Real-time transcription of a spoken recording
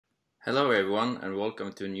Hello everyone and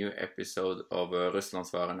welcome to a new episode of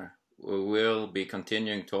Russlandsfarerne. We will be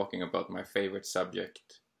continuing talking about my favorite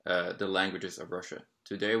subject, the languages of Russia.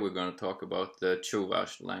 Today we're going to talk about the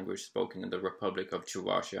Chuvash language spoken in the Republic of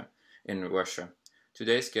Chuvashia in Russia.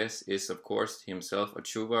 Today's guest is of course himself a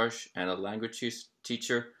Chuvash and a language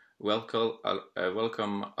teacher. Welcome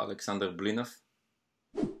Aleksandr Blinov.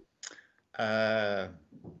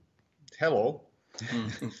 Hello.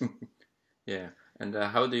 Yeah. And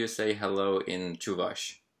how do you say hello in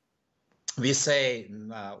Chuvash? We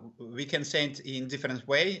can say it in different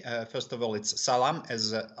way. First of all, it's salam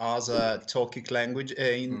as other Turkic language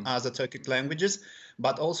in other Turkic languages,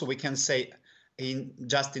 but also we can say in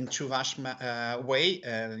Chuvash way,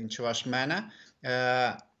 in Chuvash manner.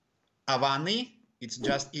 Avani,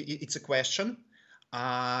 it's a question.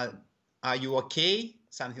 Are you okay?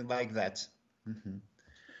 Something like that.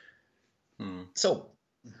 So.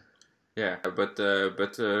 Yeah, but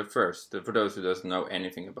first, for those who doesn't know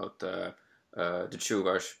anything about the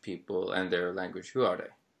Chuvash people and their language, who are they?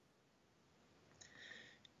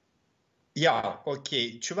 Yeah,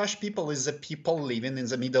 okay. Chuvash people is a people living in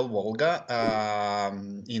the Middle Volga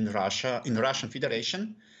in Russia, in the Russian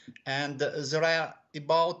Federation, and there are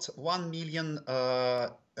about 1.5 million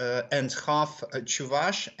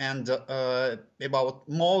Chuvash and about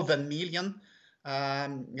more than million.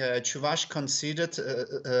 Chuvash considered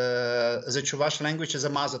the Chuvash language as a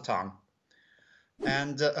mother tongue,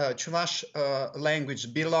 and Chuvash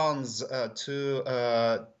language belongs to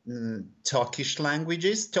Turkic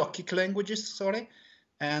languages, sorry,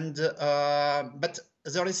 and but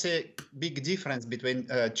there is a big difference between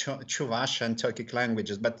Chuvash and Turkic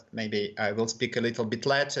languages, but maybe I will speak a little bit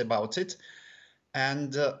later about it.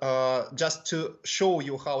 And just to show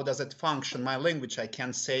you how does it function, my language, I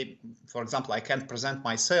can say, for example, I can present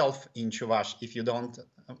myself in Chuvash, if you don't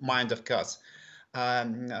mind, of course.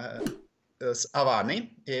 Avani,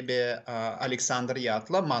 ebe Aleksandr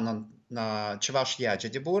Yatla, manan Chuvash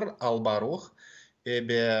Yajadibur, Albaruch,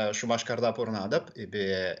 ebe Chuvash Kardapurnadab,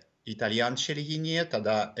 ebe İtalyan çeliğine,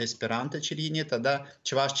 tada Esperanto çeliğine, tada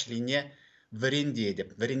Chuvash çeliğine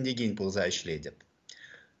verindegin pulzayışlayıp.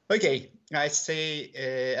 Okay, I have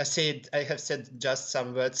said just some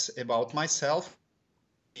words about myself.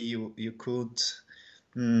 You could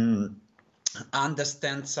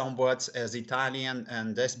understand some words as Italian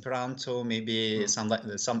and Esperanto, maybe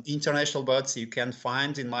some international words you can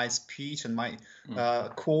find in my speech and my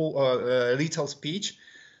little speech,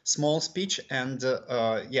 small speech, and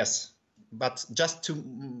yes. But just to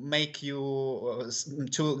make you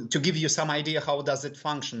to give you some idea how does it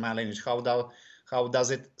function, my language, how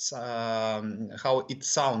does it how it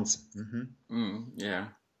sounds. Yeah,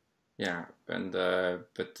 and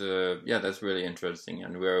yeah, that's really interesting,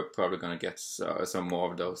 and we're probably going to get some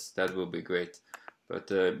more of those. That will be great.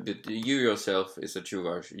 But you yourself is a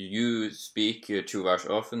Chuvash. You speak Chuvash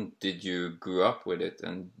often. Did you grow up with it,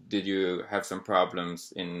 and did you have some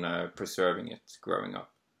problems in preserving it growing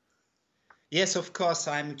up? Yes, of course,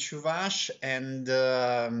 I'm Chuvash, and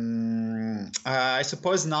I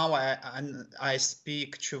suppose now I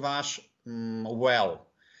speak Chuvash well.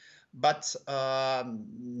 But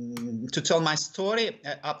to tell my story,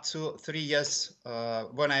 up to 3 years,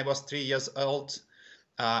 when I was 3 years old,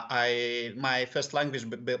 my first language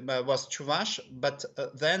was Chuvash. But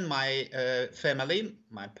then my family,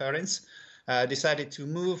 my parents, decided to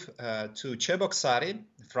move to Cheboksary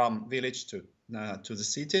from village to the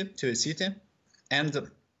city, and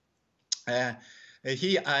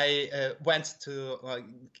here I went to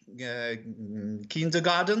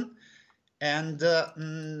kindergarten, and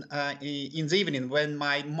in the evening when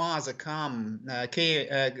my mother came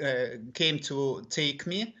to take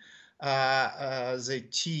me, the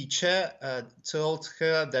teacher told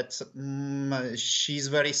her that she's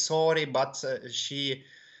very sorry, but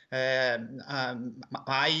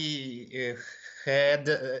I had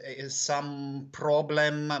some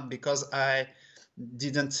problem because I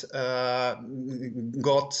didn't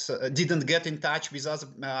get in touch with other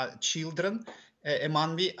children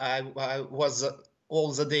among me. I was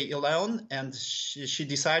all the day alone, and she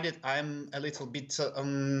decided I'm a little bit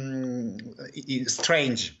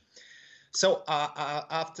strange. So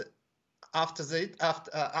after that,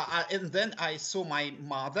 and then I saw my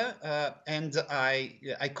mother, and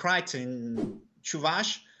I cried in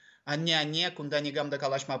Chuvash. Mommy,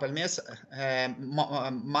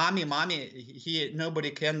 here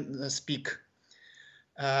nobody can speak.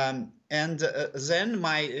 And then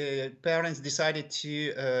my parents decided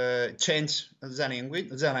to change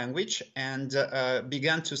the language and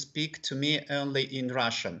began to speak to me only in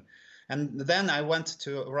Russian. And then I went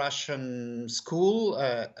to Russian school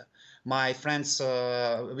my friends,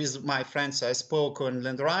 with my friends, I spoke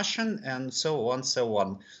only Russian, and so on, so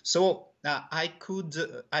on. So I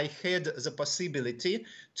had the possibility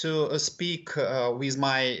to speak with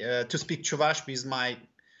my, to speak Chuvash with my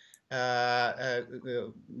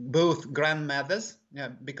both grandmothers,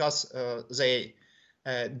 because they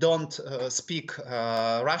don't speak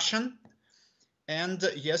Russian. And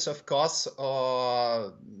yes, of course, I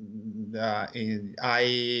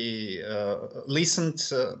listened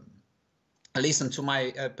to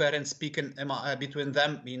my parents speaking between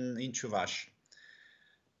them in Chuvash.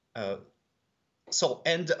 So,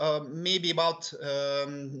 and maybe about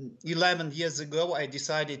 11 years ago, I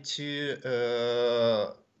decided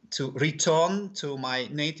to return to my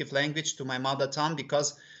native language, to my mother tongue,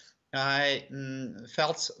 because I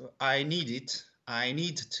felt I need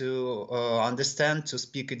to understand, to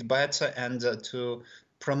speak it better, and to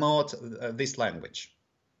promote this language.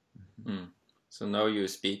 So now you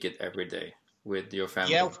speak it every day with your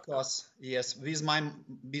family? Yeah, of course. Yes, with my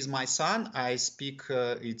son, I speak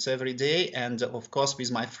it every day, and of course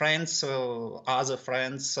with my friends, other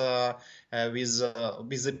friends, with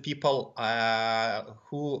the people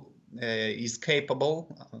who is capable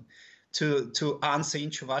to answer in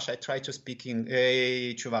Chuvash. I try to speak in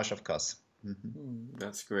Chuvash, of course.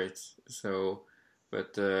 That's great. So,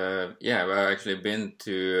 but yeah, well, I've actually been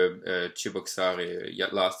to Cheboksary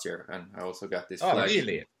last year, and I also got this flag. Oh,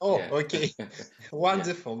 really? Oh, yeah. Okay.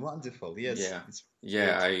 Wonderful, wonderful. Yes.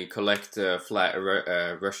 Yeah, I collect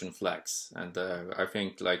Russian flags, and I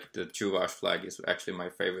think like the Chuvash flag is actually my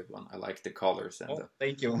favorite one. I like the colors. And,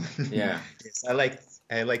 thank you. Yeah. Yes, I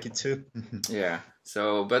like it too. Yeah.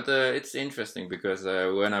 So, but it's interesting because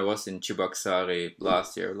when I was in Cheboksary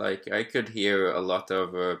last year, like I could hear a lot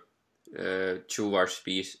of Chuvash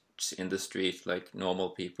speech in the street, like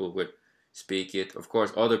normal people would speak it. Of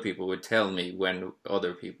course, other people would tell me when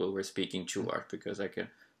other people were speaking Chuvash, because I can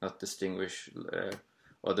not distinguish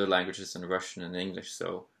other languages than Russian and English.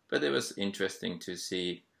 So, but it was interesting to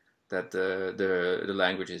see that the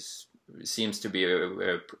language seems to be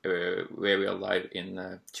very alive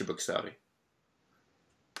in Cheboksary.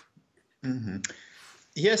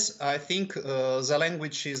 Yes, I think the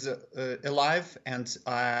language is alive, and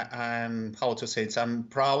I'm how to say it. I'm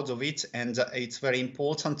proud of it, and it's very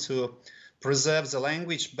important to preserve the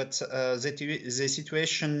language. But the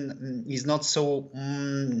situation is not so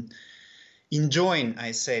enjoying,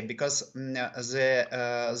 I say, because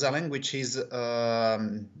the language is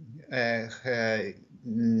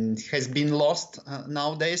has been lost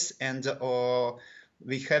nowadays, and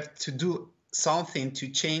we have to do something to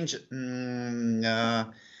change the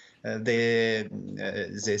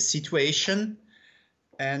situation.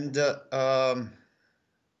 And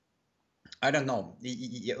I don't know.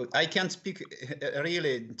 I can't speak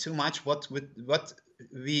really too much what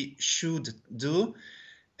we should do,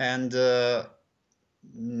 and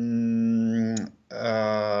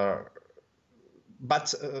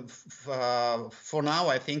but for now,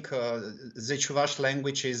 I think the Chuvash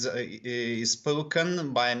language is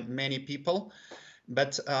spoken by many people,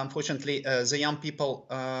 but unfortunately, the young people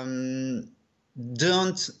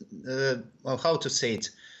don't. How to say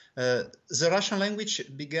it? The Russian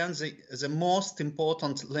language began the most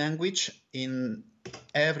important language in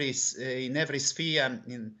every sphere,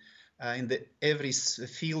 in every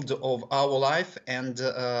field of our life, and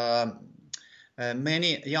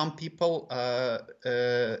many young people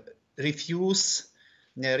refuse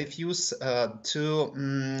to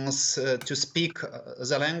speak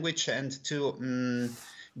the language and to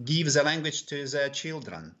give the language to their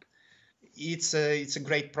children. It's a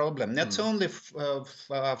great problem, not only for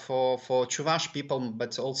Chuvash people,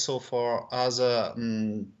 but also for other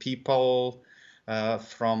people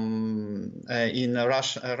from in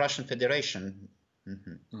Russian Federation.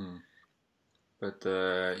 But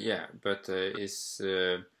yeah, but is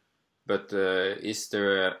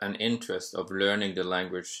there an interest of learning the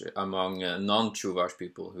language among non-Chuvash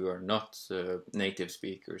people who are not native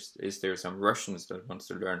speakers? Is there some Russians that wants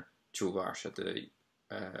to learn Chuvash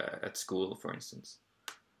at school, for instance?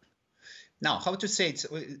 Now, how to say it?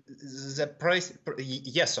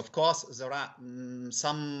 Yes, of course, there are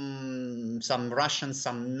some Russians,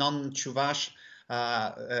 some non-Chuvash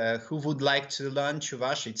who would like to learn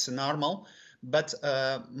Chuvash. It's normal. But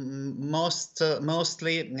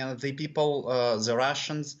mostly, the people, the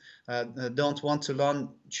Russians, don't want to learn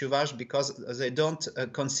Chuvash because they don't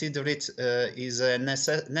consider it is a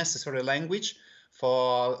necessary language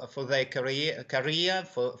for their career,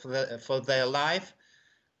 for their life.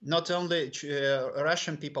 Not only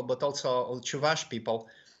Russian people, but also Chuvash people.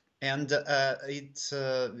 and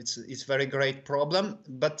it's very great problem.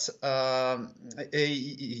 But I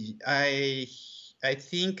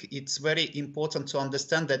think it's very important to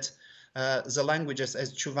understand that the languages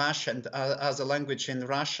as Chuvash and other language in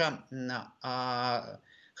Russia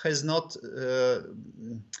has not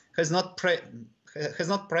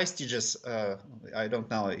prestigious. I don't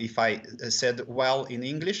know if I said well in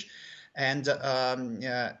English, and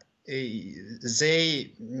the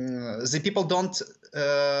people don't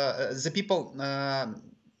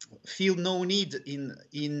feel no need in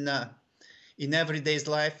everyday's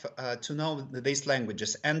life to know these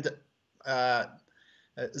languages, and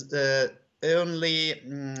only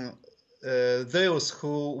those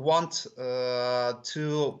who want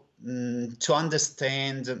to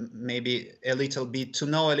understand maybe a little bit, to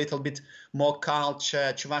know a little bit more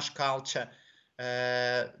culture, Chuvash culture,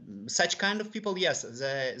 such kind of people, yes,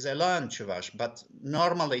 they learn Chuvash, but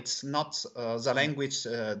normally it's not the language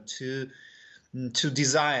to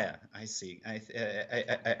desire. I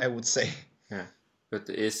would say. Yeah, but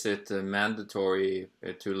is it mandatory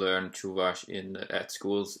to learn Chuvash at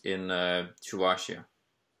schools in Chuvashia?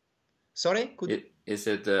 Sorry, is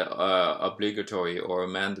it obligatory or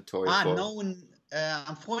mandatory? No.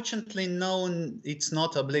 Unfortunately, no. It's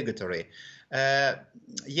not obligatory.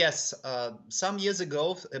 Yes, some years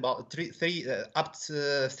ago, about 3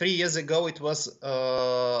 years ago, it was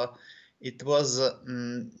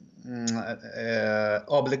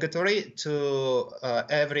obligatory to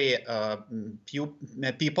every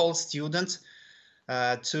student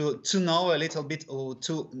to know a little bit, or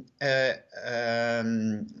to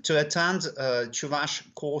attend Chuvash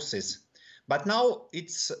courses. But now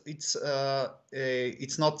it's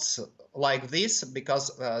not like this,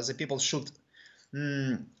 because the people should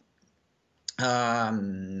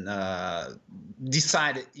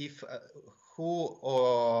decide if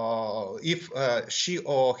she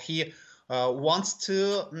or he wants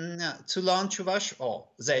to learn Chuvash, or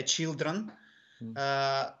their children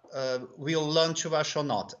will learn Chuvash or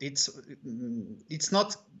not. It's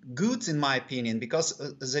not good, in my opinion, because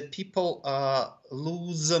the people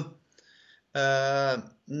lose.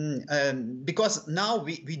 Because now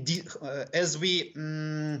we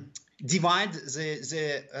divide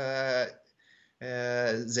the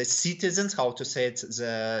citizens, how to say it,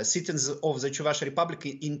 the citizens of the Chuvash Republic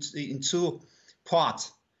into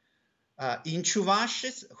parts. In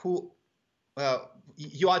Chuvashes, who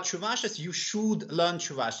you are Chuvashes, you should learn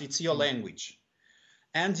Chuvash. It's your language.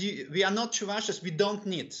 And we are not Chuvashes. We don't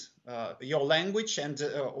need your language, and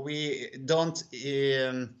we don't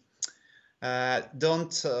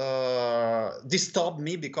disturb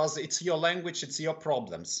me, because it's your language, it's your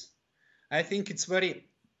problems. I think it's very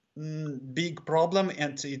big problem,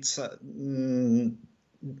 and it's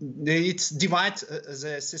divide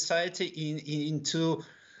the society into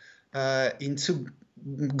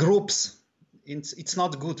groups. It's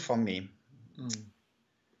not good for me.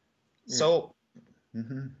 So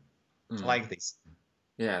like this.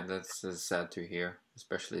 Yeah, that's sad to hear,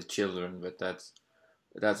 especially children, but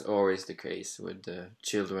that's always the case with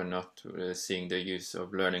children not seeing the use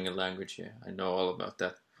of learning a language. Yeah, I know all about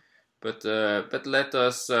that. But let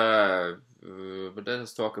us talk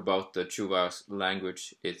about the Chuvash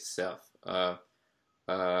language itself. How,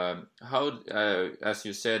 as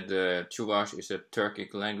you said, Chuvash is a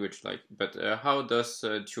Turkic language, but how does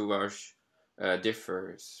Chuvash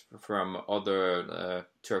differs from other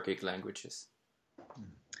Turkic languages?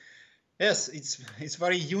 Yes, it's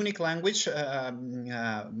very unique language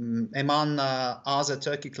among other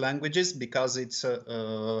Turkic languages, because it's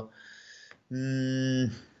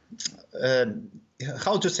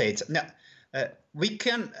how to say it. Now, we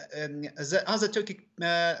can the other Turkic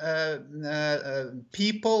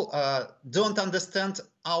people don't understand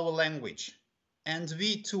our language, and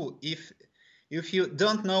we too. If you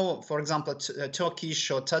don't know, for example,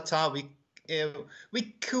 Turkish or Tatar, we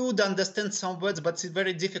could understand some words, but it's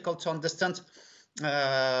very difficult to understand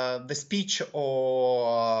the speech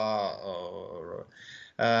or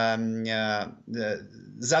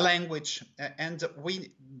the language, and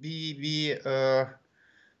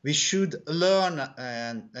we should learn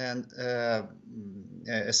and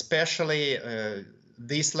especially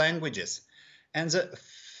these languages. And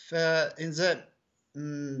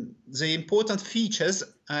the important features,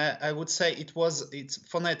 I would say, it's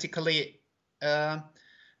phonetically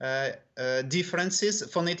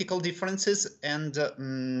phonetical differences, and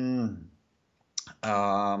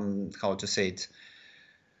how to say it?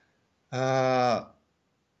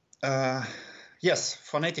 Yes,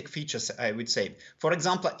 phonetic features, I would say. For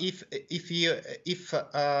example, if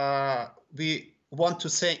we want to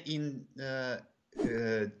say in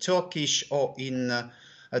Turkish or in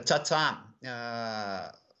Tatar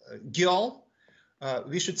girl,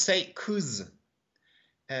 we should say kız.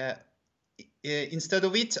 Instead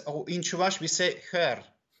of it, in Chuvash we say her.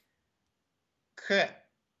 K.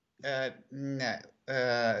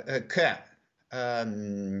 K.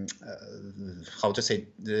 How to say?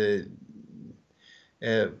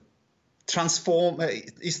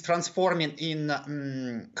 Is transforming in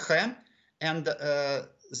K, and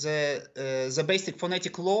the basic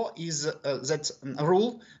phonetic law is that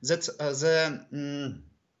rule that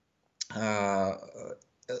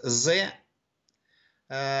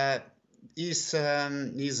is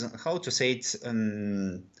how to say it,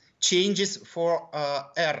 changes for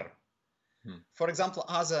R. For example,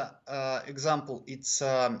 other example, it's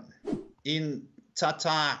in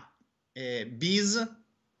Tatar biz,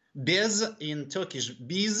 bez, in Turkish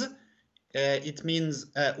biz, it means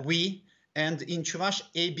we, and in Chuvash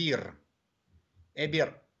ebir.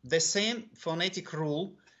 Ebir, the same phonetic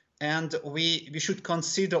rule, and we should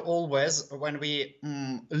consider always when we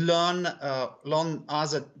learn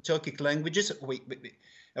other Turkic languages. We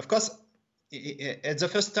of course, at the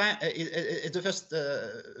first time, at the first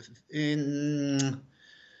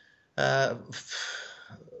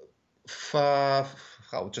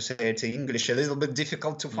how to say it in English, a little bit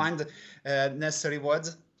difficult to find necessary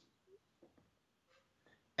words.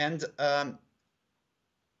 And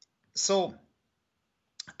so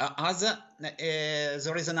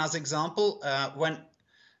there is another example when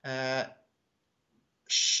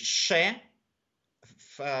she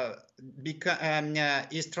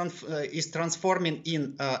is transforming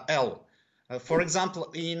in L. For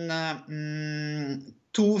example, in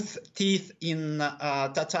teeth in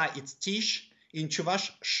Tatar it's tish, in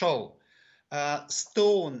Chuvash show.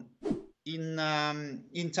 Stone in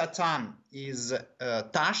Tatar is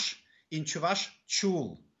tash, in Chuvash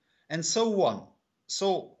chul, and so on.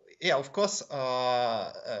 So yeah, of course,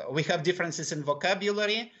 we have differences in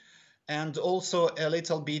vocabulary, and also a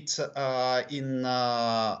little bit in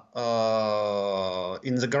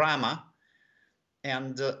the grammar,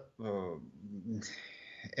 and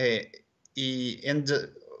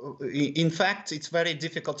in fact, it's very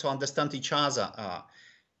difficult to understand each other.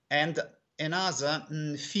 And another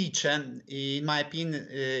feature, in my opinion,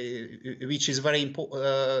 which is very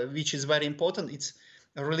important, it's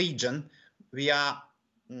religion. We are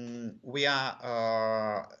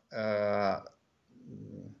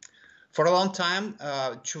for a long time,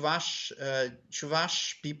 Chuvash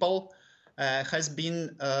people has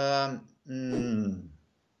been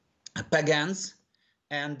pagans,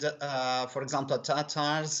 and for example,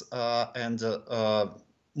 Tatars and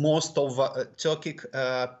most of Turkic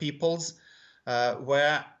peoples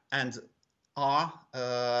were and are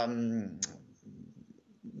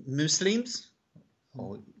Muslims,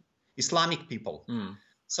 or Islamic people.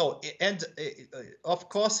 So, and of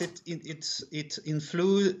course, it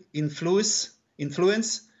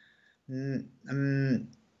influence, and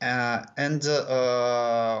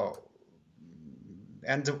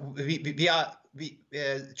we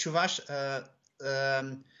Chuvash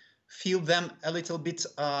feel them a little bit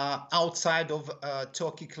outside of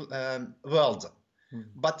Turkic world,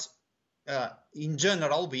 but in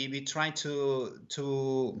general we try to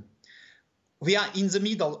we are in the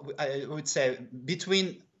middle, I would say,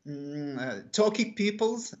 between Turkic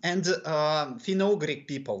peoples and Finno-Greek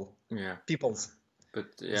peoples.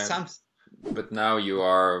 But yeah, but now you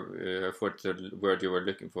are, for the word you were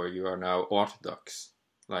looking for, you are now Orthodox,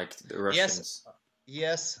 like the Russians.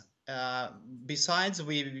 Yes. Besides,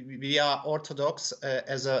 we are Orthodox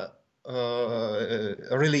as a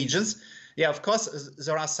religions. Yeah, of course,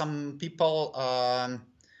 there are some people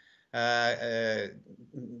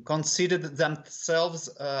considered themselves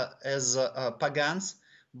as pagans,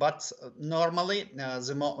 but normally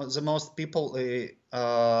the most people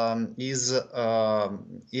is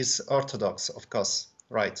Orthodox, of course,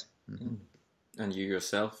 right? And you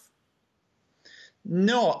yourself?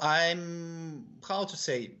 No, I'm, how to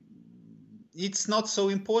say, it's not so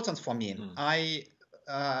important for me.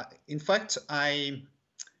 In fact,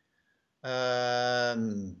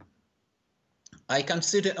 I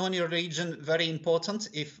consider only religion very important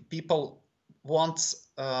if people want,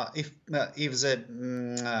 if the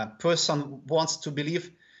person wants to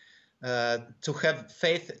believe, to have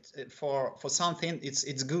faith for something,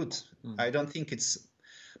 it's good. I don't think it's.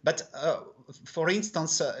 But for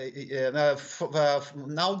instance,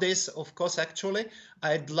 nowadays, of course, actually,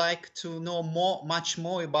 I'd like to know much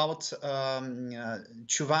more about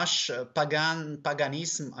Chuvash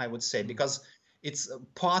paganism, I would say, because it's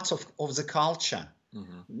part of the culture,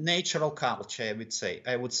 natural culture, I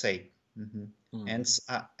would say.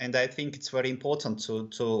 And I think it's very important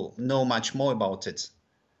to know much more about it.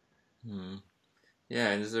 Hmm.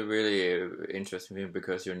 Yeah, and it's a really interesting thing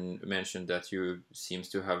because you mentioned that you seems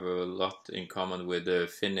to have a lot in common with the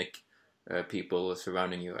Finnic people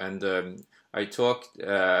surrounding you. And I talked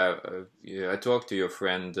to your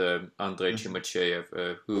friend Andrei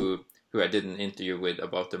Chimachev, who I did an interview with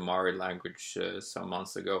about the Mari language some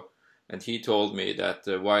months ago, and he told me that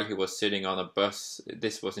while he was sitting on a bus,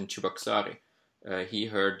 this was in Chivaksaari, he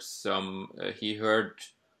heard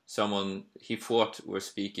someone he thought was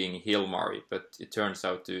speaking Hill Mari, but it turns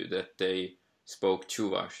out that they spoke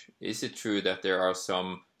Chuvash. Is it true that there are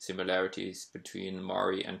some similarities between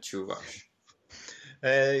Mari and Chuvash?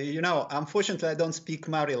 Unfortunately, I don't speak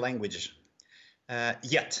Mari language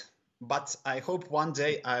yet, but I hope one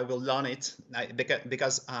day I will learn it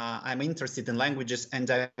because I'm interested in languages,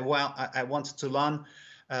 and I want to learn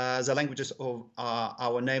the languages of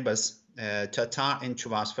our neighbors, Tatar and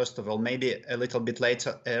Chuvash, first of all, maybe a little bit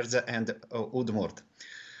later, Erze and Udmurt.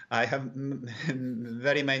 I have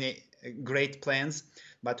very many great plans,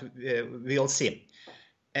 but we'll see.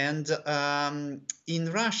 And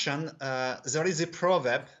in Russian, there is a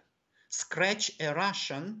proverb, scratch a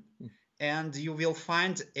Russian and you will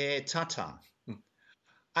find a Tatar.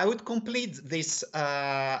 I would complete this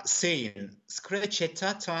saying, scratch a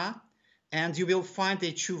Tatar and you will find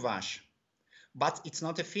a Chuvash. But it's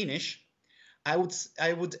not a finish. I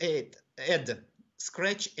would add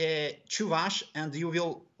scratch a Chuvash and you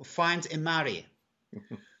will find a Mari.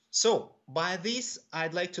 So by this,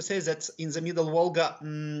 I'd like to say that in the Middle Volga,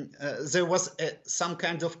 there was some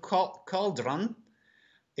kind of cauldron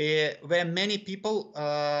where many people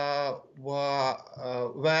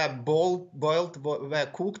were boiled, were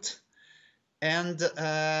cooked, and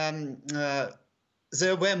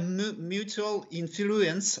there were mutual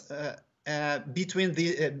influence between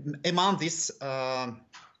among these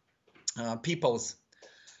peoples.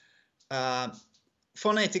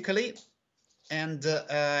 Phonetically, and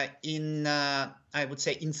I would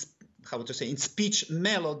say in speech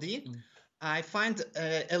melody, I find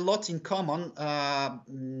a lot in common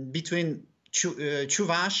between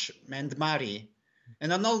Chuvash and Mari,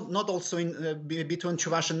 and not also between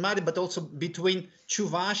Chuvash and Mari, but also between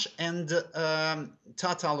Chuvash and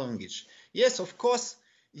Tatar language. Yes, of course,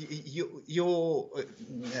 the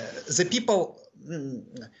people.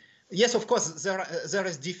 Yes, of course, there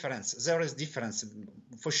is difference. There is difference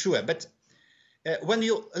for sure, but when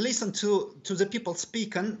you listen to the people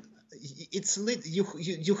speaking, it's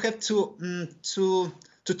you have to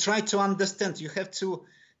try to understand. You have to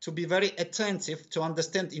be very attentive to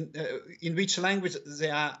understand in which language they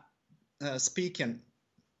are speaking.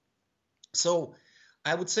 So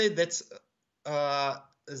I would say that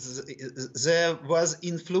there was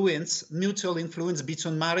mutual influence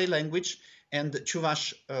between Mari language and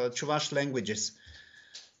Chuvash languages.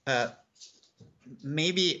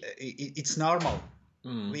 Maybe it's normal.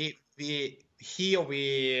 We here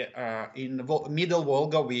in Middle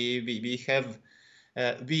Volga we have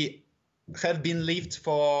been lived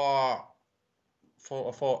for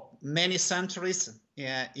many centuries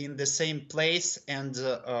in the same place, and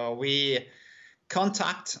we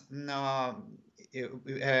contact one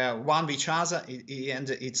with each other, and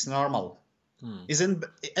it's normal. Isn't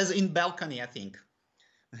as in balcony, I think.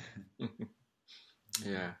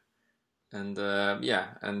 Yeah. And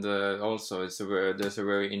also there's a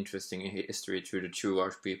very interesting history to the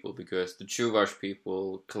Chuvash people, because the Chuvash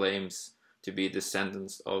people claims to be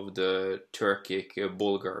descendants of the Turkic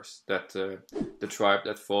Bulgars, that the tribe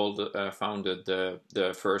that founded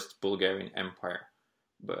the first Bulgarian Empire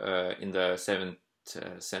in the 7th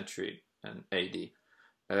century and AD.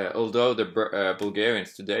 Although the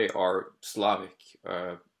Bulgarians today are Slavic,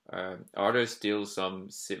 are there still some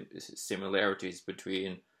similarities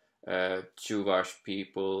between Chuvash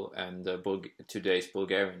people and today's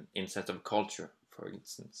Bulgarian in sense of culture, for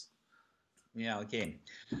instance? Yeah, okay.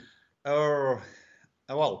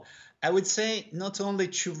 Well, I would say not only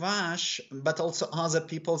Chuvash, but also other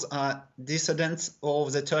peoples are descendants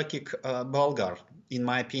of the Turkic Bulgar, in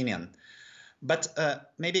my opinion. But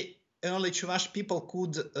maybe only Chuvash people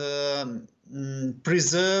could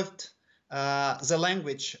preserve the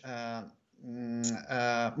language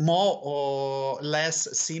more or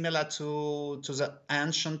less similar to the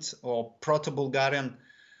ancient or Proto-Bulgarian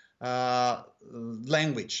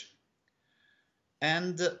language.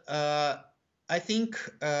 And I think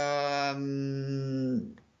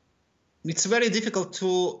it's very difficult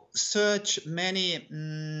to search many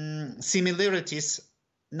similarities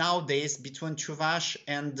nowadays between Chuvash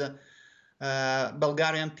and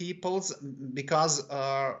Bulgarian peoples, because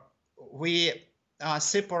we are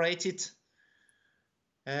separated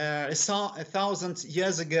 1,000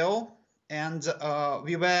 years ago, and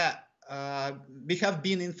we were we have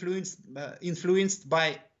been influenced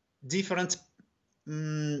by different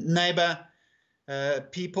neighbor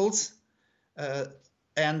peoples,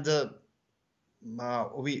 and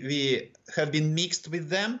we have been mixed with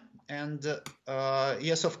them. And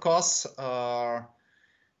yes, of course,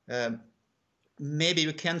 maybe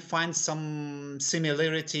we can find some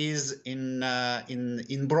similarities in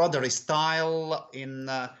broader style.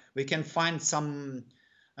 We can find some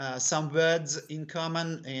words in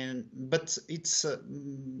common, but it's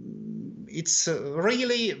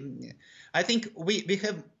really, I think we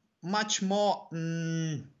have much more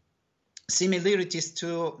similarities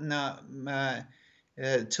to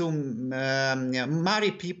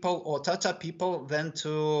Mari people or Tatar people than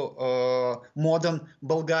to modern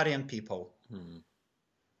Bulgarian people.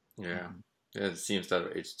 Yeah, it seems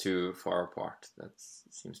that it's too far apart. That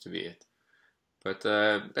seems to be it. But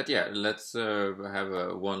yeah, let's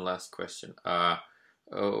have one last question.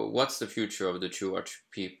 What's the future of the Chuvash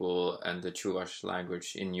people and the Chuvash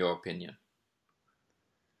language, in your opinion?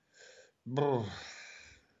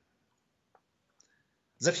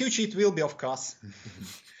 The future, it will be, of course,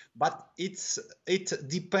 but it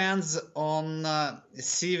depends on the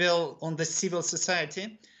civil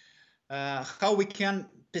society, how we can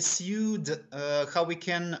pursue, how we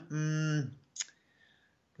can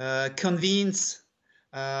convince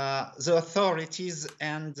the authorities,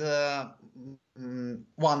 and on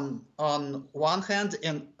one hand,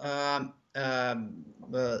 and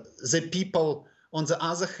the people on the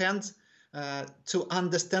other hand, to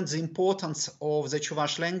understand the importance of the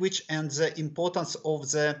Chuvash language and the importance of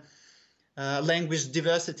the language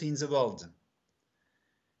diversity in the world,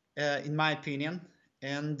 in my opinion.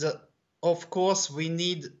 And of course, we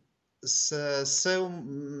need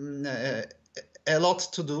a lot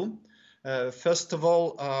to do. First of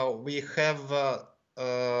all, we have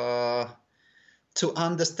to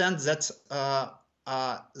understand that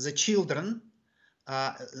the children,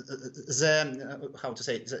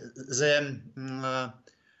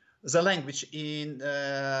 the language in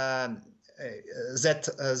that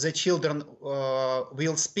the children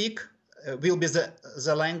will speak will be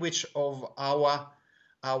the language of our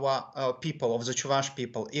people, of the Chuvash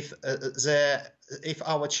people. If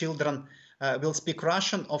our children will speak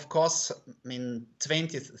Russian, of course, in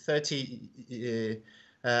 20, 30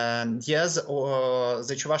 years, or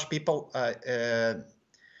the Chuvash people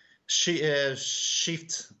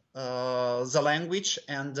shift the language,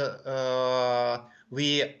 and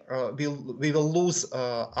we will lose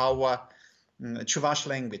our Chuvash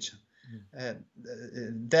language.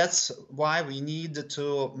 That's why we need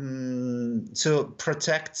to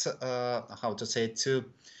protect,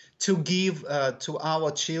 to give to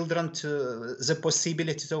our children the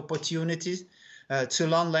possibility, the opportunities to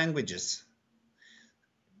learn languages.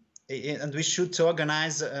 And we should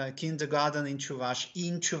organize kindergarten in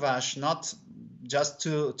Chuvash, not just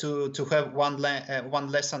to have one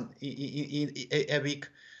lesson a week,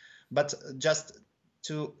 but just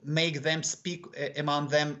to make them speak among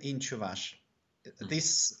them in Chuvash.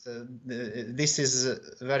 This is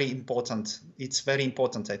very important. It's very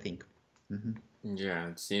important, I think. Yeah,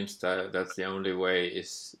 it seems that that's the only way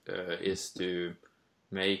is to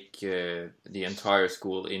make the entire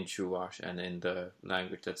school in Chuvash and in the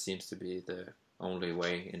language. That seems to be the only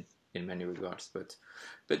way in many regards. But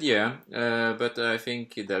yeah, but I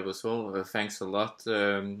think that was all. Thanks a lot,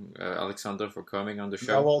 Aleksandr, for coming on the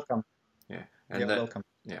show. You're welcome. Yeah, and you're welcome.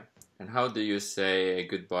 Yeah, and how do you say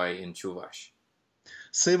goodbye in Chuvash?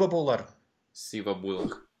 Siva Pular. Siva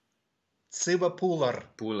Pular. Siva Pular.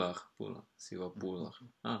 Pular. Siva Pular.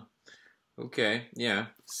 Ah, okay, yeah,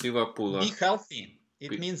 Siva Pular. Be healthy.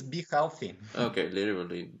 It means be healthy. Okay,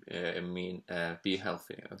 literally mean be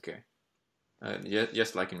healthy. Okay,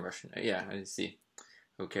 just like in Russian. Yeah, I see.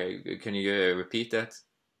 Okay, can you repeat that?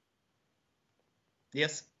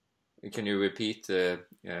 Yes. Can you repeat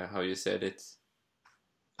how you said it?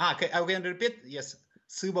 Okay, I can repeat. Yes,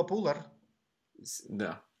 Siva Pular.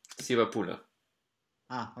 No, Siva Pular.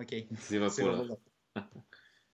 Okay. Siva Pular.